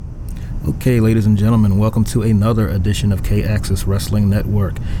Okay, ladies and gentlemen, welcome to another edition of K-Axis Wrestling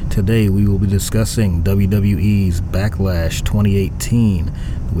Network. Today we will be discussing WWE's Backlash 2018,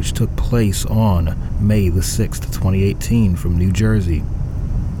 which took place on May the 6th, 2018 from New Jersey.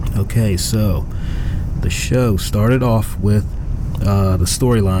 Okay, so the show started off with the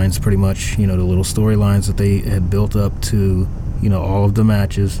storylines, pretty much, the little storylines that they had built up to, all of the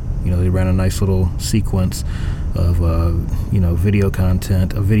matches. They ran a nice little sequence of, video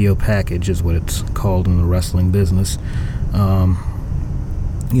content. A video package is what it's called in the wrestling business. And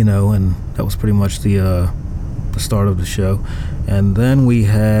that was pretty much the start of the show. And then we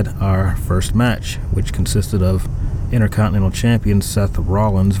had our first match, which consisted of Intercontinental Champion Seth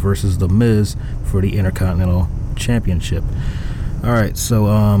Rollins versus The Miz for the Intercontinental Championship. Alright,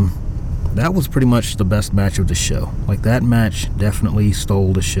 so that was pretty much the best match of the show. Like, that match definitely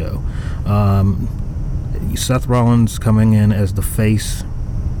stole the show. Seth Rollins coming in as the face,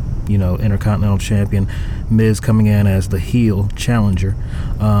 Intercontinental Champion. Miz coming in as the heel challenger.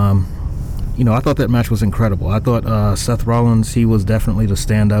 I thought that match was incredible. I thought Seth Rollins, he was definitely the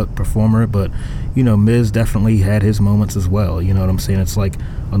standout performer, but, Miz definitely had his moments as well. You know what I'm saying? It's like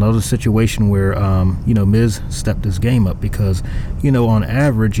another situation where, Miz stepped his game up because, on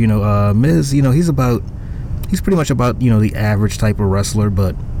average, Miz, he's pretty much about, the average type of wrestler,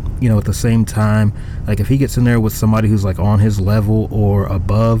 but, at the same time, like, if he gets in there with somebody who's like on his level or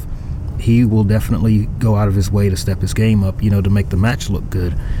above, he will definitely go out of his way to step his game up, to make the match look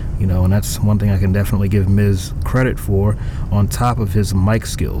good, and that's one thing I can definitely give Miz credit for, on top of his mic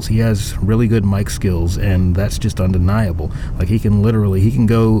skills. He has really good mic skills, and that's just undeniable. Like, he can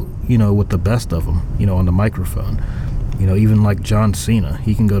go, with the best of them, on the microphone. Even like John Cena,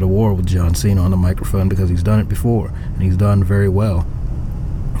 he can go to war with John Cena on the microphone because he's done it before, and he's done very well.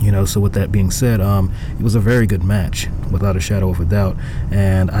 So with that being said, it was a very good match, without a shadow of a doubt.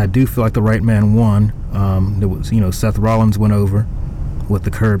 And I do feel like the right man won. There was, Seth Rollins went over with the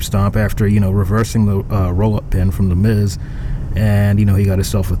curb stomp after, reversing the roll-up pin from The Miz. And, he got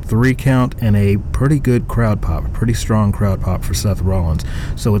himself a 3 count and a pretty good crowd pop, a pretty strong crowd pop for Seth Rollins.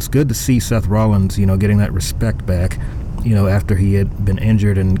 So it's good to see Seth Rollins, getting that respect back, after he had been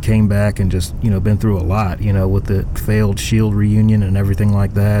injured and came back and just, been through a lot, with the failed Shield reunion and everything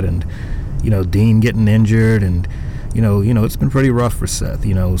like that, and, Dean getting injured, and, it's been pretty rough for Seth,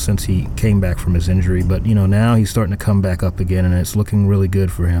 since he came back from his injury, but, now he's starting to come back up again, and it's looking really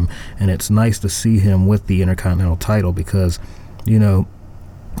good for him, and it's nice to see him with the Intercontinental title because,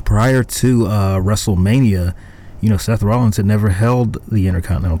 prior to WrestleMania, Seth Rollins had never held the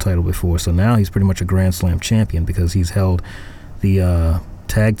Intercontinental title before, so now he's pretty much a Grand Slam champion because he's held the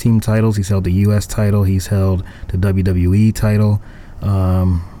tag team titles, he's held the U.S. title, he's held the WWE title.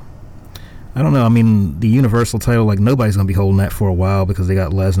 I don't know, the Universal title, like, nobody's going to be holding that for a while because they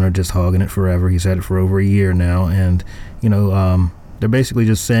got Lesnar just hogging it forever. He's had it for over a year now, and, they're basically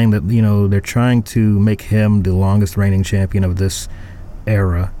just saying that, they're trying to make him the longest reigning champion of this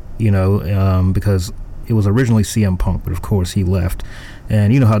era, because it was originally CM Punk, but of course he left.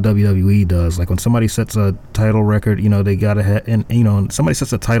 And you know how WWE does. Like, when somebody sets a title record, they gotta somebody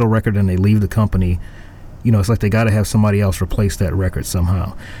sets a title record and they leave the company, it's like they gotta have somebody else replace that record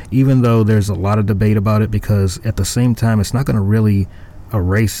somehow. Even though there's a lot of debate about it, because at the same time, it's not gonna really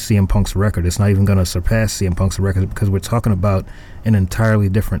erase CM Punk's record. It's not even gonna surpass CM Punk's record because we're talking about an entirely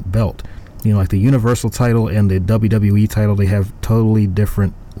different belt. Like the Universal title and the WWE title, they have totally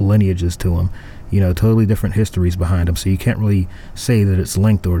different lineages to them. Totally different histories behind them, so you can't really say that it's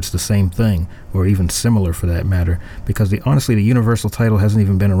linked or it's the same thing, or even similar for that matter, because honestly, the Universal title hasn't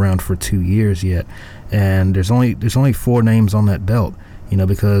even been around for 2 years yet, and there's only 4 names on that belt,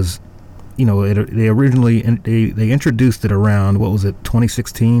 because, they originally, they introduced it around,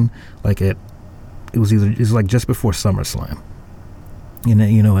 2016, like it was like just before SummerSlam,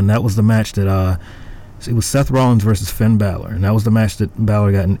 and that was the match that, it was Seth Rollins versus Finn Balor, and that was the match that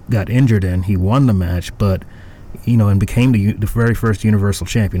Balor got injured in. He won the match, but, and became the very first Universal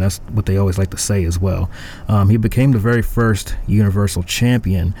Champion. That's what they always like to say as well. He became the very first Universal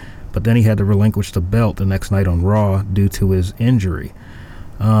Champion, but then he had to relinquish the belt the next night on Raw due to his injury.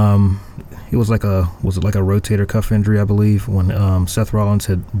 It was like a rotator cuff injury, I believe, when Seth Rollins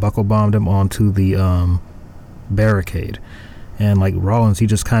had buckle bombed him onto the barricade. And like Rollins, he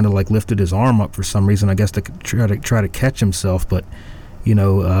just kind of like lifted his arm up for some reason, I guess, to try to catch himself. But, he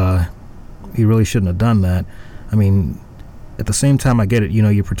really shouldn't have done that. At the same time, I get it.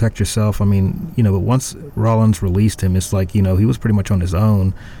 You protect yourself. But once Rollins released him, it's like, he was pretty much on his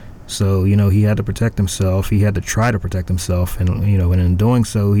own. So, he had to protect himself. He had to try to protect himself. And, and in doing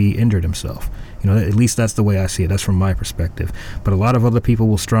so, he injured himself. At least that's the way I see it. That's from my perspective. But a lot of other people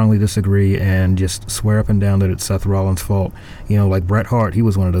will strongly disagree and just swear up and down that it's Seth Rollins' fault. Like Bret Hart, he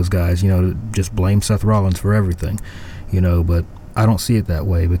was one of those guys, just blame Seth Rollins for everything. But I don't see it that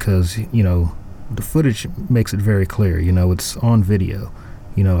way because, the footage makes it very clear. It's on video.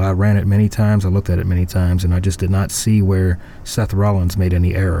 I ran it many times. I looked at it many times, and I just did not see where Seth Rollins made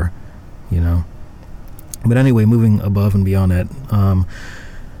any error, But anyway, moving above and beyond that,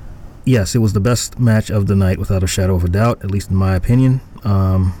 yes, it was the best match of the night without a shadow of a doubt, at least in my opinion.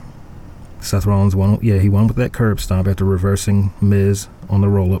 Seth Rollins won. Yeah, he won with that curb stomp after reversing Miz on the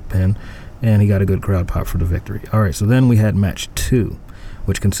roll-up pin, and he got a good crowd pop for the victory. All right, so then we had match 2,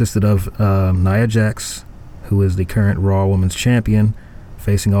 which consisted of Nia Jax, who is the current Raw Women's Champion,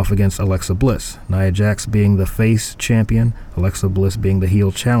 facing off against Alexa Bliss. Nia Jax being the face champion, Alexa Bliss being the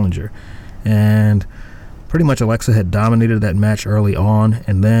heel challenger. And pretty much Alexa had dominated that match early on,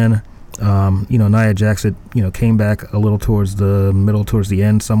 and then Nia Jax had, came back a little towards the middle, towards the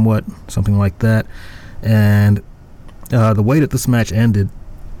end somewhat, something like that. And the way that this match ended,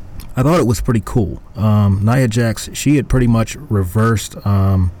 I thought it was pretty cool. Nia Jax, she had pretty much reversed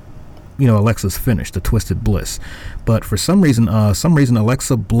Alexa's finish, the Twisted Bliss. But for some reason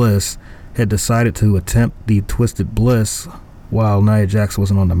Alexa Bliss had decided to attempt the Twisted Bliss while Nia Jax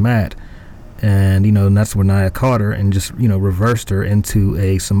wasn't on the mat. And, and that's where Nia caught her and just, reversed her into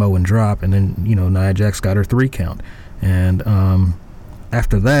a Samoan drop. And then, Nia Jax got her 3 count. And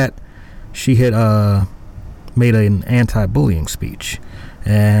after that, she had made an anti-bullying speech.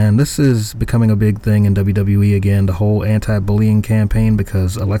 And this is becoming a big thing in WWE again, the whole anti-bullying campaign,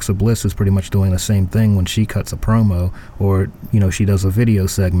 because Alexa Bliss is pretty much doing the same thing when she cuts a promo or, she does a video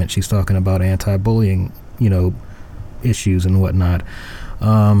segment. She's talking about anti-bullying, issues and whatnot.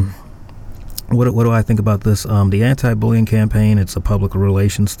 What do I think about this? The anti-bullying campaign, it's a public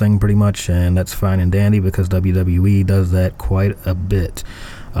relations thing pretty much, and that's fine and dandy because WWE does that quite a bit.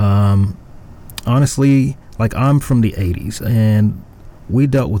 Honestly, like, I'm from the 80s, and we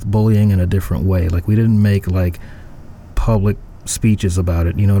dealt with bullying in a different way. Like, we didn't make, public speeches about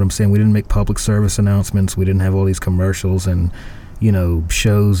it. You know what I'm saying? We didn't make public service announcements. We didn't have all these commercials and,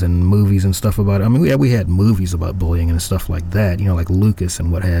 shows and movies and stuff about it. I mean, we had movies about bullying and stuff like that, like Lucas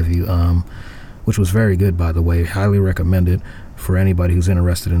and what have you, which was very good, by the way. Highly recommended for anybody who's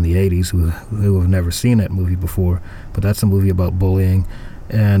interested in the 80s who have never seen that movie before. But that's a movie about bullying.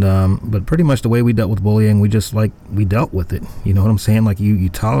 And but pretty much the way we dealt with bullying, we dealt with it. You know what I'm saying? Like, you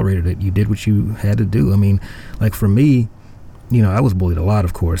tolerated it. You did what you had to do. I mean, like, for me, I was bullied a lot,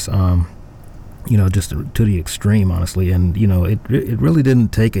 of course. Just to the extreme, honestly. And it really didn't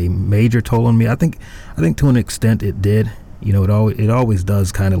take a major toll on me. I think to an extent it did. It always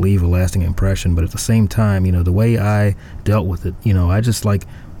does kind of leave a lasting impression. But at the same time, the way I dealt with it, I just went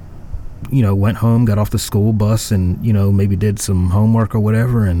home, got off the school bus, and maybe did some homework or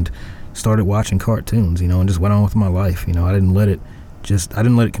whatever, and started watching cartoons, and just went on with my life. I didn't let it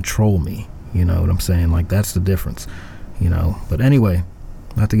control me. You know what I'm saying? Like, that's the difference. But anyway,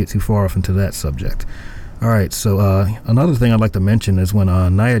 not to get too far off into that subject. All right, so another thing I'd like to mention is when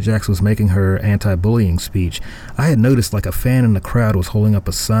Nia Jax was making her anti-bullying speech, I had noticed a fan in the crowd was holding up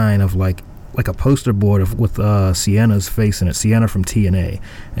a sign of like a poster board with Sienna's face in it, Sienna from TNA,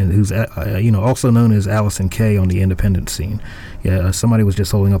 and who's also known as Allison Kay on the independent scene. Yeah, somebody was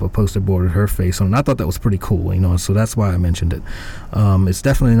just holding up a poster board with her face on it, and I thought that was pretty cool, so that's why I mentioned it. It's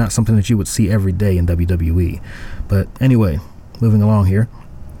definitely not something that you would see every day in WWE. But anyway, moving along here,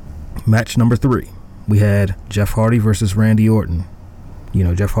 match number 3. We had Jeff Hardy versus Randy Orton.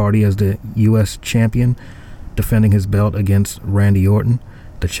 Jeff Hardy as the U.S. champion, defending his belt against Randy Orton,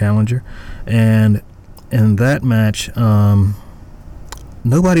 the challenger. And in that match,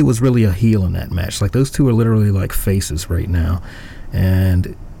 nobody was really a heel in that match. Like, those two are literally like faces right now.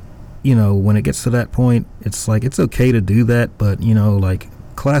 And, when it gets to that point, it's like, it's okay to do that, but, like,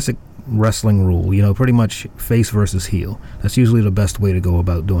 classic wrestling rule, pretty much face versus heel. That's usually the best way to go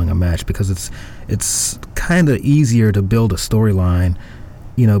about doing a match, because it's kind of easier to build a storyline,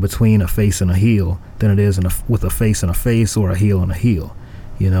 between a face and a heel than it is with a face and a face or a heel and a heel.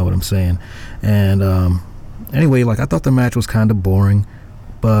 You know what I'm saying? And anyway, I thought the match was kind of boring,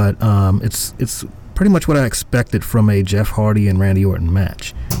 but it's pretty much what I expected from a Jeff Hardy and Randy Orton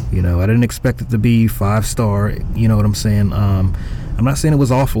match. I didn't expect it to be 5-star. You know what I'm saying? I'm not saying it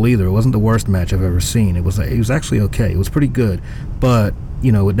was awful either. It wasn't the worst match I've ever seen. It was actually okay. It was pretty good, but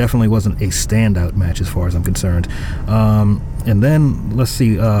it definitely wasn't a standout match as far as I'm concerned. And then let's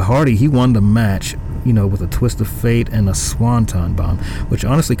see, Hardy, he won the match with a twist of fate and a swanton bomb, which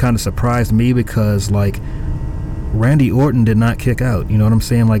honestly kind of surprised me because, like, Randy Orton did not kick out. You know what I'm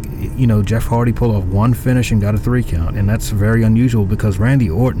saying? Like, Jeff Hardy pulled off one finish and got a 3 count, and that's very unusual because Randy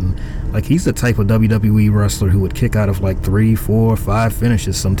Orton, like, he's the type of WWE wrestler who would kick out of like 3, 4, 5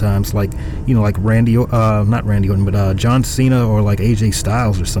 finishes sometimes. Like, like not Randy Orton, but John Cena or like AJ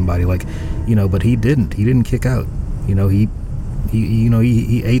Styles or somebody. Like, but he didn't. He didn't kick out. He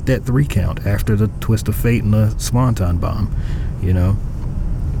ate that 3 count after the twist of fate and the swanton bomb.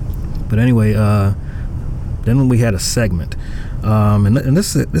 But anyway, then we had a segment, and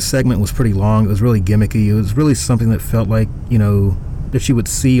this segment was pretty long. It was really gimmicky. It was really something that felt like, that you would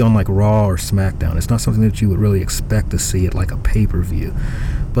see on like Raw or SmackDown. It's not something that you would really expect to see at like a pay-per-view.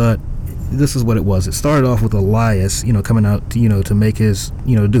 But this is what it was. It started off with Elias, coming out to, to make his,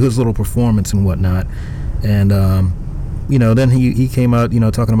 do his little performance and whatnot. And, then he came out,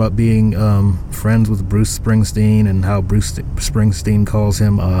 talking about being friends with Bruce Springsteen and how Bruce Springsteen calls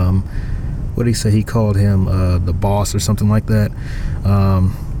him, what did he say? He called him the boss or something like that.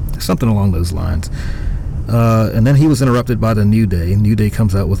 Something along those lines. And then he was interrupted by the New Day. New Day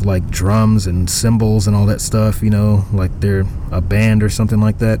comes out with like drums and cymbals and all that stuff, like they're a band or something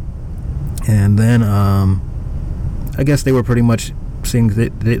like that. And then I guess they were pretty much saying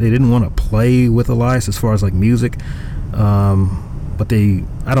that they didn't want to play with Elias as far as like music. But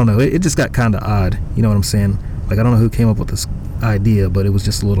I don't know, it just got kind of odd. You know what I'm saying? Like, I don't know who came up with this idea, but it was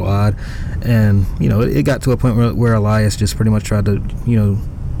just a little odd. And it got to a point where Elias just pretty much tried to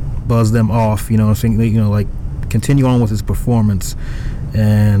buzz them off, like continue on with his performance,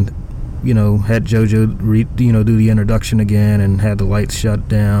 and had JoJo do the introduction again, and had the lights shut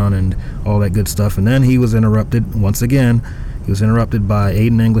down and all that good stuff. And then he was interrupted once again. He was interrupted by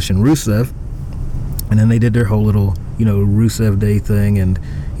Aiden English and Rusev, and then they did their whole little Rusev Day thing, and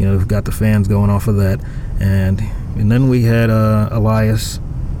got the fans going off of that. And then we had Elias,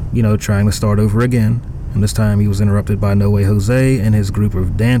 trying to start over again. And this time he was interrupted by No Way Jose and his group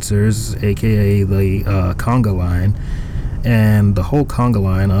of dancers, a.k.a. the Conga Line. And the whole Conga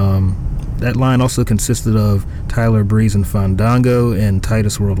Line, that line also consisted of Tyler Breeze and Fandango and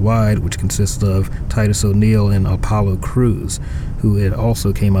Titus Worldwide, which consists of Titus O'Neil and Apollo Crews, who had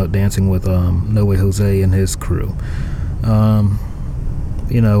also came out dancing with No Way Jose and his crew. And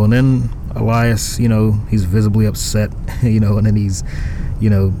then Elias, he's visibly upset, and then he's,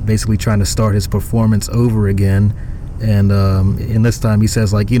 basically trying to start his performance over again. And this time he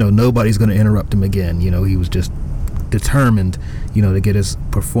says, like, nobody's going to interrupt him again. He was just determined, to get his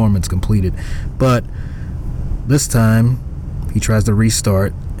performance completed. But this time he tries to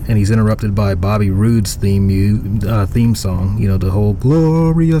restart, and he's interrupted by Bobby Roode's theme song, the whole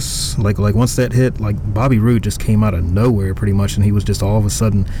glorious, like once that hit, like Bobby Roode just came out of nowhere pretty much, and he was just all of a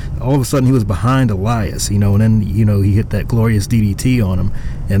sudden he was behind Elias, and then he hit that glorious DDT on him,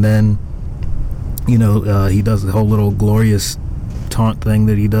 and then he does the whole little glorious taunt thing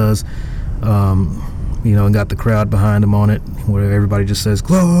that he does, and got the crowd behind him on it, where everybody just says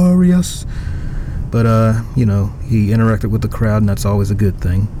glorious. But he interacted with the crowd, and that's always a good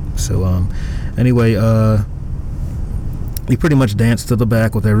thing. So anyway, he pretty much danced to the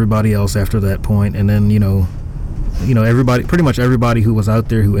back with everybody else after that point. And then everybody, pretty much everybody who was out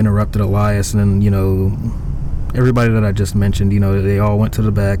there who interrupted Elias, and then everybody that I just mentioned, they all went to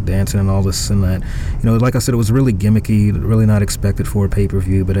the back dancing and all this and that. Like I said, it was really gimmicky, really not expected for a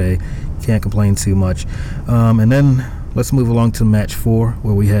pay-per-view, but hey, can't complain too much. And then let's move along to match 4,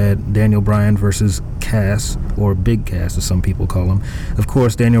 where we had Daniel Bryan versus Cass, or Big Cass as some people call him. Of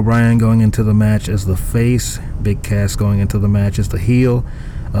course, Daniel Bryan going into the match as the face, Big Cass going into the match as the heel.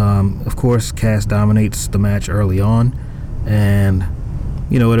 Of course, Cass dominates the match early on, and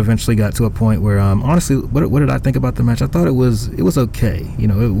it eventually got to a point where, honestly, what did I think about the match? I thought it was okay.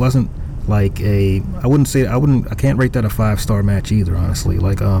 It wasn't like I can't rate that a 5-star match either, honestly.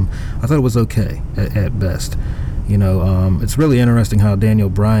 Like, I thought it was okay at best. It's really interesting how Daniel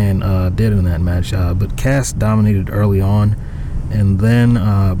Bryan did in that match, but Cass dominated early on, and then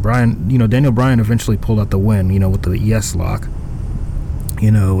Daniel Bryan eventually pulled out the win, with the yes lock,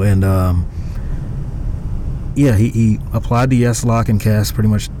 and he applied the yes lock, and Cass pretty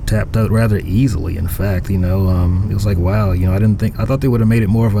much tapped out rather easily. In fact, it was like, wow, I thought they would have made it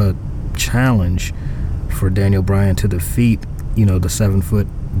more of a challenge for Daniel Bryan to defeat, the 7-foot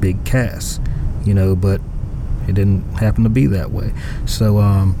Big Cass, but it didn't happen to be that way. So,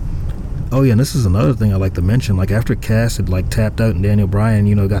 and this is another thing I like to mention. Like, after Cass had tapped out and Daniel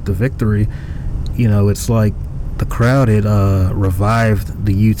Bryan, got the victory, it's like the crowd had revived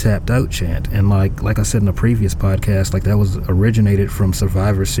the "You Tapped Out" chant, and like I said in the previous podcast, like that was originated from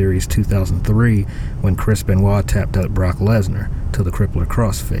Survivor Series 2003 when Chris Benoit tapped out Brock Lesnar to the Crippler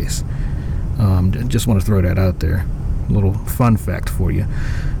Crossface. Just want to throw that out there, a little fun fact for you.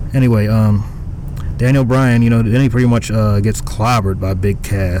 Anyway, Daniel Bryan, then he pretty much gets clobbered by Big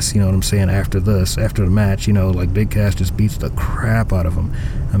Cass, you know what I'm saying, after the match, like Big Cass just beats the crap out of him.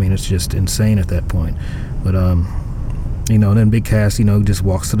 I mean, it's just insane at that point. But, then Big Cass, just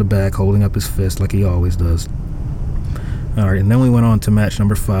walks to the back holding up his fist like he always does. All right, and then we went on to match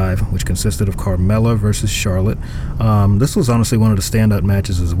number 5, which consisted of Carmella versus Charlotte. This was honestly one of the standout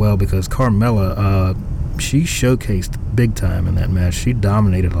matches as well because Carmella, she showcased big time in that match. She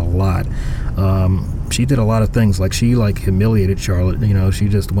dominated a lot. She did a lot of things. Like, she humiliated Charlotte. She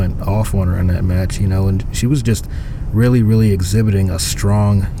just went off on her in that match, and she was just really, really exhibiting a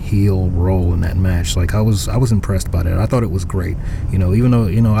strong heel role in that match. Like, I was impressed by that. I thought it was great. Even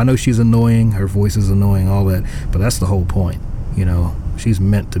though, I know she's annoying, her voice is annoying, all that, but that's the whole point. She's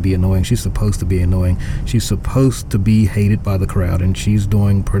meant to be annoying. She's supposed to be annoying. She's supposed to be hated by the crowd, and she's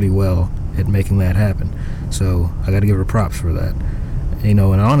doing pretty well at making that happen. So I got to give her props for that. And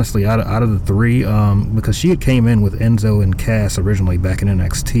honestly, out of the 3, because she had came in with Enzo and Cass originally back in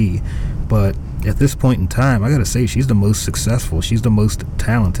NXT, but at this point in time, I got to say, she's the most successful. She's the most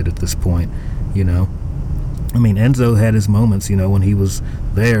talented at this point, I mean, Enzo had his moments, when he was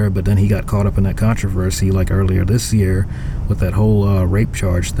there, but then he got caught up in that controversy earlier this year with that whole rape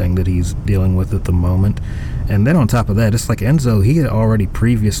charge thing that he's dealing with at the moment. And then on top of that, it's like Enzo, he had already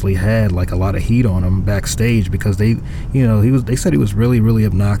previously had a lot of heat on him backstage because they said he was really, really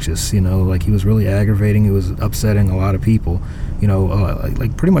obnoxious, he was really aggravating, he was upsetting a lot of people,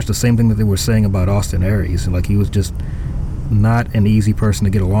 pretty much the same thing that they were saying about Austin Aries. He was just not an easy person to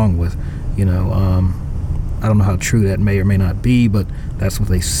get along with, I don't know how true that may or may not be, but that's what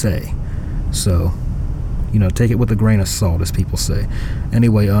they say. So, take it with a grain of salt, as people say.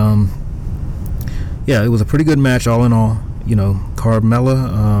 Anyway, yeah, it was a pretty good match all in all.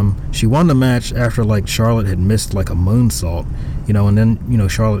 Carmella, she won the match after Charlotte had missed a moonsault, and then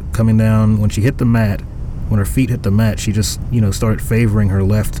Charlotte coming down when she hit the mat, when her feet hit the mat, she just started favoring her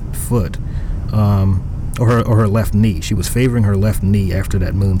left foot, or her left knee. She was favoring her left knee after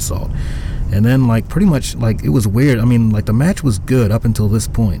that moonsault. And then, pretty much, it was weird. I mean, the match was good up until this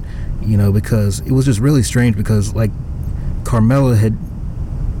point, because it was just really strange because, Carmella had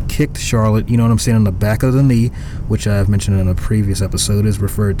kicked Charlotte, in the back of the knee, which I've mentioned in a previous episode is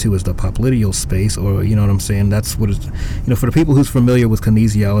referred to as the popliteal space, or, that's what it's, for the people who's familiar with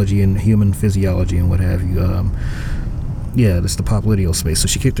kinesiology and human physiology and what have you, yeah, that's the popliteal space. So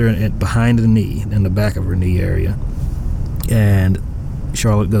she kicked her behind the knee, in the back of her knee area. And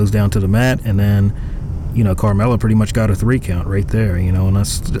Charlotte goes down to the mat, and then Carmella pretty much got a 3 count right there, and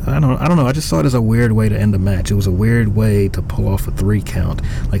that's, I don't know, I just saw it as a weird way to end the match. It was a weird way to pull off a 3 count.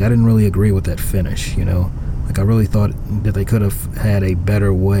 I didn't really agree with that finish, I really thought that they could have had a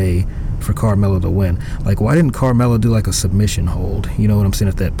better way for Carmella to win. Why didn't Carmella do a submission hold? You know what I'm saying?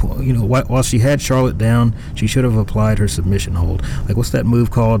 At that point, while she had Charlotte down, she should have applied her submission hold. What's that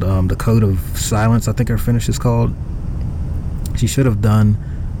move called? The Code of Silence, I think her finish is called. She should have done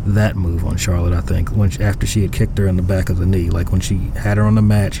that move on Charlotte, I think, after she had kicked her in the back of the knee. When she had her on the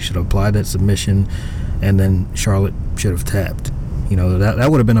mat, she should have applied that submission, and then Charlotte should have tapped. That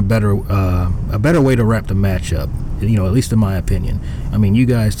would have been a better way to wrap the match up, at least in my opinion. I mean, you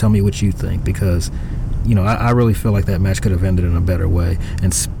guys tell me what you think, because I really feel like that match could have ended in a better way.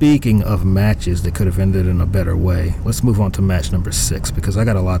 And speaking of matches that could have ended in a better way, let's move on to match number 6, because I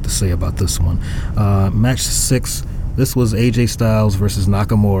got a lot to say about this one. Match 6, this was AJ Styles versus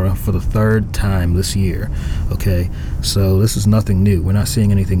Nakamura for the 3rd time this year. Okay, so this is nothing new. We're not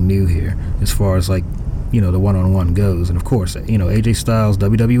seeing anything new here as far as the one-on-one goes. And of course, AJ Styles,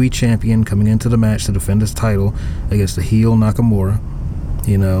 WWE champion, coming into the match to defend his title against the heel Nakamura.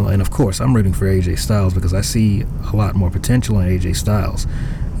 And of course, I'm rooting for AJ Styles because I see a lot more potential in AJ Styles.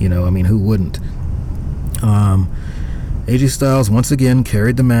 I mean, who wouldn't? AJ Styles once again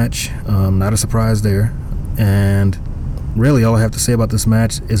carried the match. Not a surprise there. And really, all I have to say about this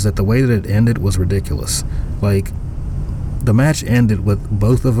match is that the way that it ended was ridiculous. The match ended with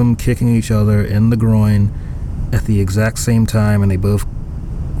both of them kicking each other in the groin at the exact same time, and they both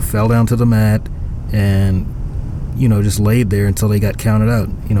fell down to the mat and, just laid there until they got counted out,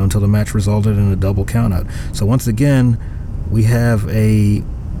 until the match resulted in a double count out. So once again, we have a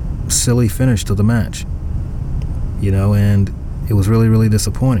silly finish to the match, and it was really, really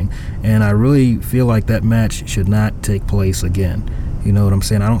disappointing. And I really feel like that match should not take place again. You know what I'm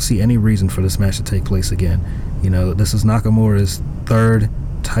saying? I don't see any reason for this match to take place again. This is Nakamura's third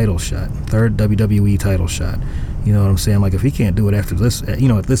WWE title shot. You know what I'm saying? Like, if he can't do it after this, at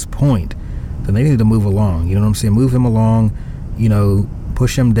this point, then they need to move along. You know what I'm saying? Move him along,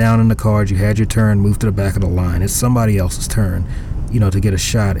 push him down in the card. You had your turn, move to the back of the line. It's somebody else's turn, to get a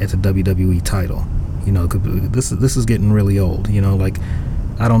shot at the WWE title. 'Cause this is getting really old. Like,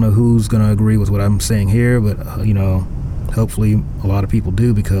 I don't know who's going to agree with what I'm saying here, but, hopefully a lot of people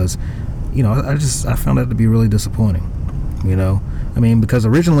do, because, I found that to be really disappointing, because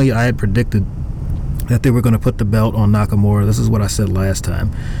originally I had predicted that they were going to put the belt on Nakamura. This is what I said last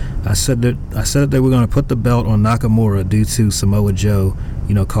time. I said that they were going to put the belt on Nakamura due to Samoa Joe,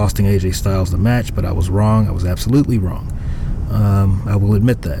 costing AJ Styles the match, but I was wrong. I was absolutely wrong. I will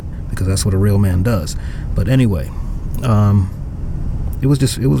admit that, because that's what a real man does. But anyway, it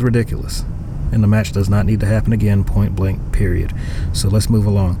was ridiculous. And the match does not need to happen again, point blank, period. So let's move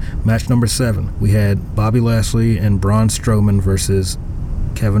along. Match number 7. We had Bobby Lashley and Braun Strowman versus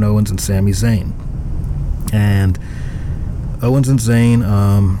Kevin Owens and Sami Zayn. And Owens and Zayn,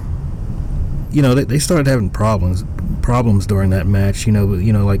 they started having problems during that match,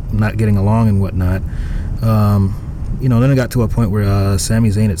 like not getting along and whatnot. Then it got to a point where Sami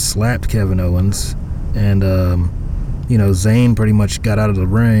Zayn had slapped Kevin Owens, and Zayn pretty much got out of the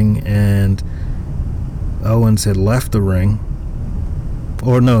ring, and Owens had left the ring.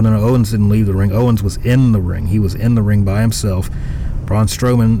 Or no, Owens didn't leave the ring. Owens was in the ring. He was in the ring by himself. Braun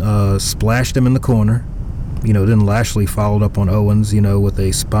Strowman splashed him in the corner. Then Lashley followed up on Owens, with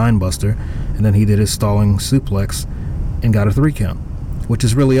a spine buster, and then he did his stalling suplex and got a 3 count, which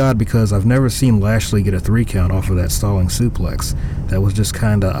is really odd because I've never seen Lashley get a 3 count off of that stalling suplex. That was just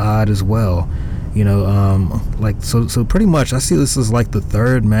kind of odd as well. So pretty much I see this as like the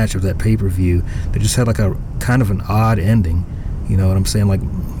third match of that pay-per-view that just had like a kind of an odd ending. You know what I'm saying? Like,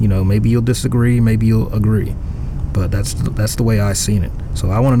 maybe you'll disagree, maybe you'll agree, but that's the way I seen it. So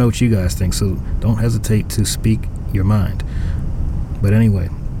I want to know what you guys think, so don't hesitate to speak your mind. But anyway,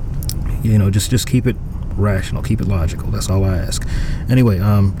 just keep it rational, keep it logical. That's all I ask. Anyway,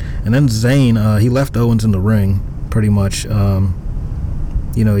 and then Zayn, he left Owens in the ring pretty much.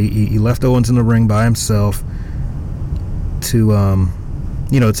 He left Owens in the ring by himself to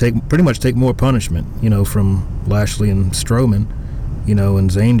take more punishment, from Lashley and Strowman, and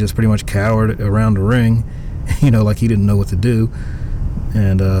Zayn just pretty much cowered around the ring, like he didn't know what to do.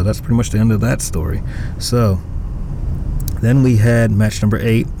 And that's pretty much the end of that story. So then we had match number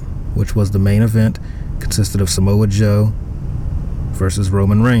 8, which was the main event, consisted of Samoa Joe versus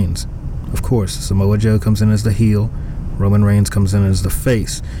Roman Reigns. Of course, Samoa Joe comes in as the heel, Roman Reigns comes in as the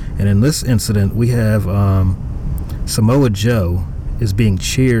face. And in this incident, we have Samoa Joe is being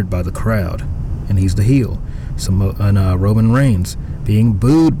cheered by the crowd, and he's the heel. Roman Reigns being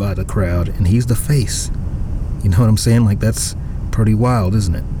booed by the crowd, and he's the face. You know what I'm saying? Like, that's pretty wild,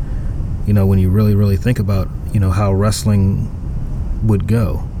 isn't it? When you really, really think about, how wrestling would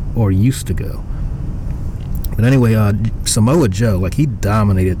go, or used to go. But anyway, Samoa Joe, like, he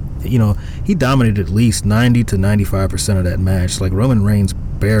dominated at least 90 to 95% of that match. Like, Roman Reigns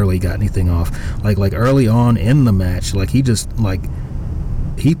barely got anything off. Like early on in the match, like,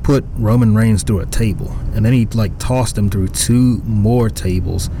 he put Roman Reigns through a table, and then he tossed him through 2 more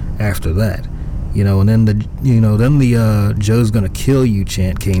tables after that. And then the Joe's gonna kill you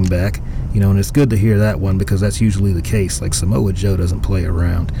chant came back, and it's good to hear that one, because that's usually the case. Like, Samoa Joe doesn't play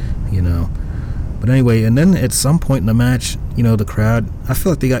around, But anyway, and then at some point in the match, the crowd, I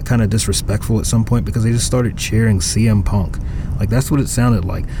feel like they got kind of disrespectful at some point, because they just started cheering CM Punk. Like, that's what it sounded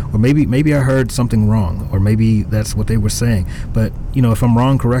like. Or maybe I heard something wrong, or maybe that's what they were saying. But, if I'm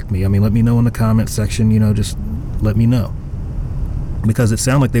wrong, correct me. I mean, let me know in the comment section, just let me know. Because it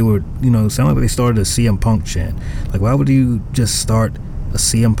sounded like they started a CM Punk chant. Like, why would you just start a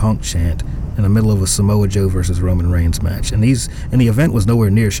CM Punk chant in the middle of a Samoa Joe versus Roman Reigns match? And the event was nowhere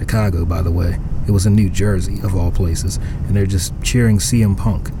near Chicago, by the way. It was in New Jersey, of all places. And they're just cheering CM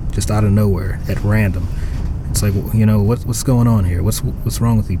Punk just out of nowhere at random. It's like, what's going on here? What's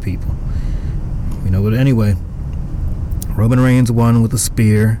wrong with you people? But anyway, Roman Reigns won with a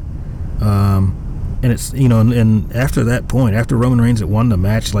spear. And it's, and after that point, after Roman Reigns had won the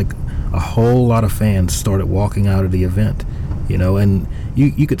match, like, a whole lot of fans started walking out of the event, and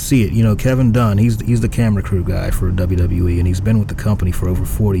you could see it. Kevin Dunn, he's the camera crew guy for WWE, and he's been with the company for over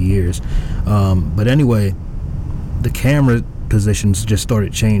 40 years. But anyway, the camera positions just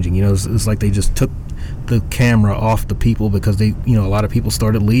started changing. It's like they just took the camera off the people because they, a lot of people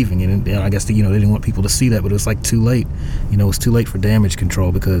started leaving, and I guess they didn't want people to see that, but it was like too late. It was too late for damage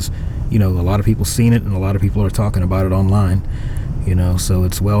control because a lot of people seen it and a lot of people are talking about it online. So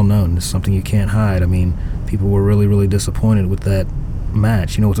it's well known. It's something you can't hide. I mean, people were really, really disappointed with that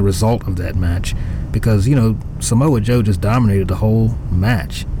match, with the result of that match, because Samoa Joe just dominated the whole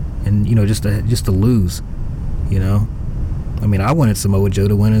match, and just to lose. I mean, I wanted Samoa Joe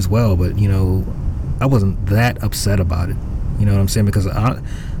to win as well, but I wasn't that upset about it. You know what I'm saying? Because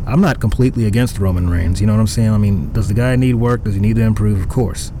I'm not completely against Roman Reigns. You know what I'm saying? I mean, does the guy need work? Does he need to improve? Of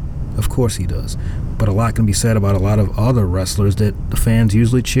course he does. But a lot can be said about a lot of other wrestlers that the fans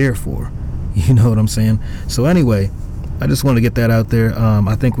usually cheer for. You know what I'm saying? So anyway, I just wanted to get that out there.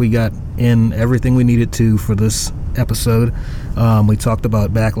 I think we got in everything we needed to for this episode. We talked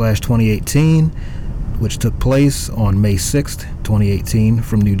about Backlash 2018, which took place on May 6th, 2018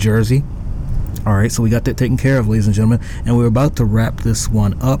 from New Jersey. All right, so we got that taken care of, ladies and gentlemen, and we're about to wrap this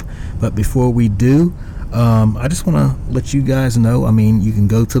one up. But before we do, I just want to let you guys know, I mean, you can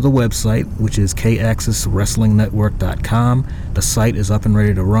go to the website, which is kaxiswrestlingnetwork.com. The site is up and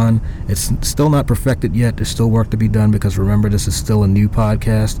ready to run. It's still not perfected yet. There's still work to be done because, remember, this is still a new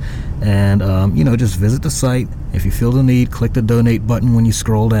podcast. And, just visit the site. If you feel the need, click the donate button when you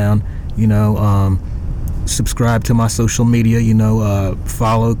scroll down. Subscribe to my social media,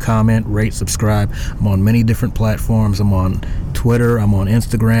 follow, comment, rate, subscribe. I'm on many different platforms. I'm on Twitter, I'm on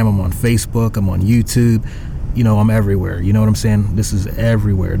Instagram, I'm on Facebook, I'm on YouTube. I'm everywhere. You know what I'm saying? This is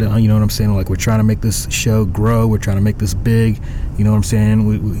everywhere. You know what I'm saying? Like, we're trying to make this show grow. We're trying to make this big. You know what I'm saying?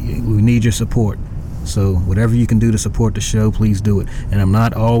 We need your support. So whatever you can do to support the show, please do it. And I'm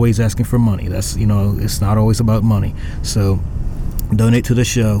not always asking for money. That's, it's not always about money. So donate to the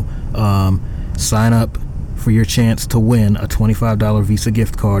show. Sign up for your chance to win a $25 Visa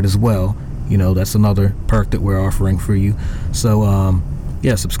gift card as well. That's another perk that we're offering for you. So,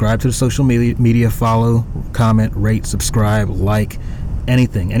 subscribe to the social media, follow, comment, rate, subscribe, like,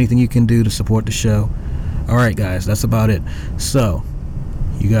 anything you can do to support the show. All right, guys, that's about it. So,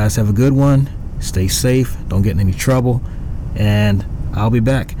 you guys have a good one. Stay safe. Don't get in any trouble. And I'll be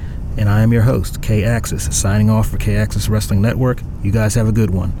back. And I am your host, K-Axis, signing off for K-Axis Wrestling Network. You guys have a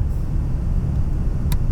good one.